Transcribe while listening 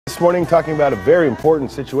morning talking about a very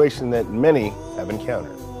important situation that many have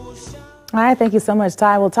encountered. All right, thank you so much,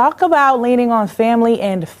 Ty. We'll talk about leaning on family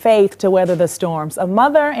and faith to weather the storms. A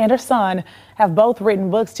mother and her son have both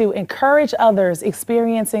written books to encourage others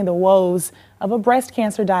experiencing the woes of a breast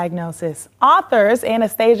cancer diagnosis. Authors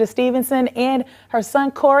Anastasia Stevenson and her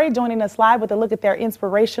son Corey joining us live with a look at their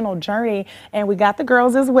inspirational journey. And we got the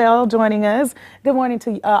girls as well joining us. Good morning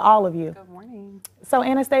to all of you. Good morning. So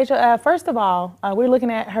Anastasia, first of all, we're looking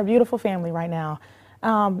at her beautiful family right now.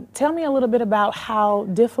 Tell me a little bit about how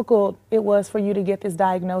difficult it was for you to get this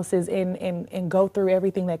diagnosis and go through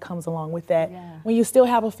everything that comes along with that. Yeah. When you still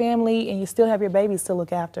have a family and you still have your babies to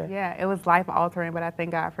look after. Yeah, it was life altering, but I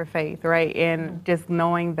thank God for faith, right? And just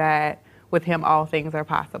knowing that with him, all things are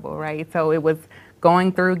possible, right? So it was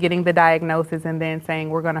going through getting the diagnosis and then saying,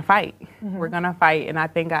 we're going to fight. We're going to fight. And I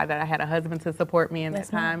thank God that I had a husband to support me in that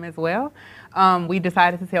time as well. We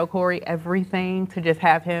decided to tell Corey everything, to just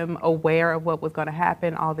have him aware of what was going to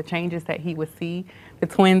happen, all the changes that he would see. The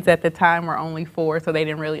twins at the time were only 4, so they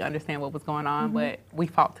didn't really understand what was going on, but we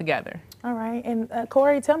fought together. All right. And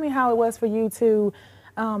Corey, tell me how it was for you to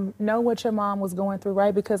know what your mom was going through,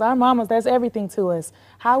 right? Because our mamas, that's everything to us.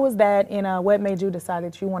 How was that, and what made you decide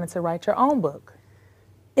that you wanted to write your own book?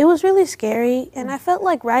 It was really scary, and I felt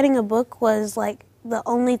like writing a book was like the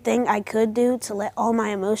only thing I could do to let all my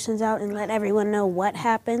emotions out and let everyone know what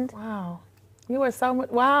happened. Wow. You were so much,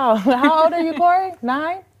 wow. How old are you, Corey?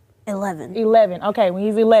 9? 11. 11. Okay, when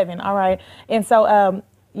he's 11. All right. And so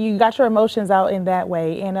you got your emotions out in that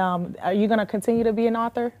way. And are you going to continue to be an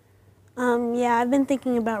author? Yeah, I've been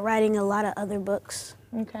thinking about writing a lot of other books.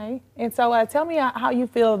 Okay. And so tell me how you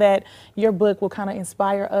feel that your book will kind of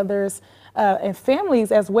inspire others and families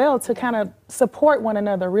as well to kind of support one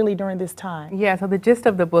another really during this time. Yeah, so the gist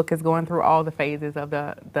of the book is going through all the phases of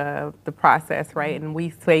the process, right? And we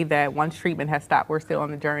say that once treatment has stopped, we're still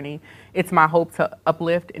on the journey. It's my hope to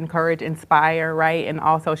uplift, encourage, inspire, right? And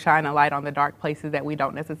also shine a light on the dark places that we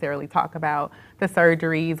don't necessarily talk about. The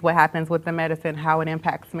surgeries, what happens with the medicine, how it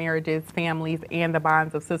impacts marriages, families, and the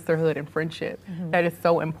bonds of sisterhood and friendship. That is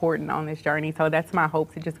so important on this journey. So that's my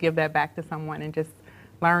hope, to just give that back to someone and just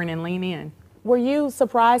learn and lean in. Were you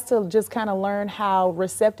surprised to just kind of learn how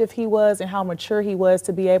receptive he was and how mature he was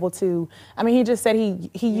to be able to, I mean, he just said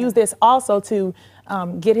he used this also to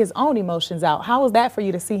get his own emotions out. How was that for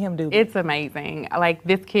you to see him do that? It's amazing. Like,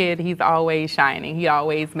 this kid, he's always shining. He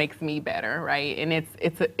always makes me better, right? And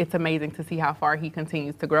it's amazing to see how far he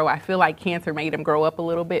continues to grow. I feel like cancer made him grow up a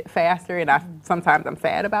little bit faster, and sometimes I'm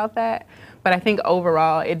sad about that. But I think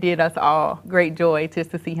overall, it did us all great joy just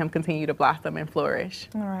to see him continue to blossom and flourish.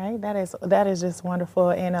 All right, that is just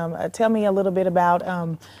wonderful. And tell me a little bit about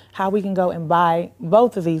how we can go and buy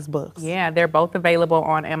both of these books. Yeah, they're both available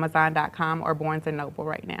on Amazon.com or Barnes & Noble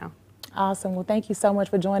right now. Awesome. Well, thank you so much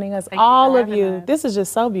for joining us, Thank all you for of having you. us. This is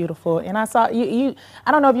just so beautiful. And I saw you.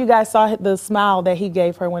 I don't know if you guys saw the smile that he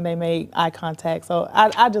gave her when they made eye contact. So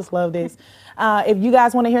I just love this. If you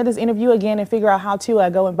guys want to hear this interview again and figure out how to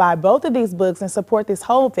go and buy both of these books and support this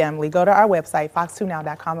whole family, go to our website,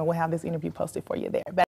 fox2now.com, and we'll have this interview posted for you there.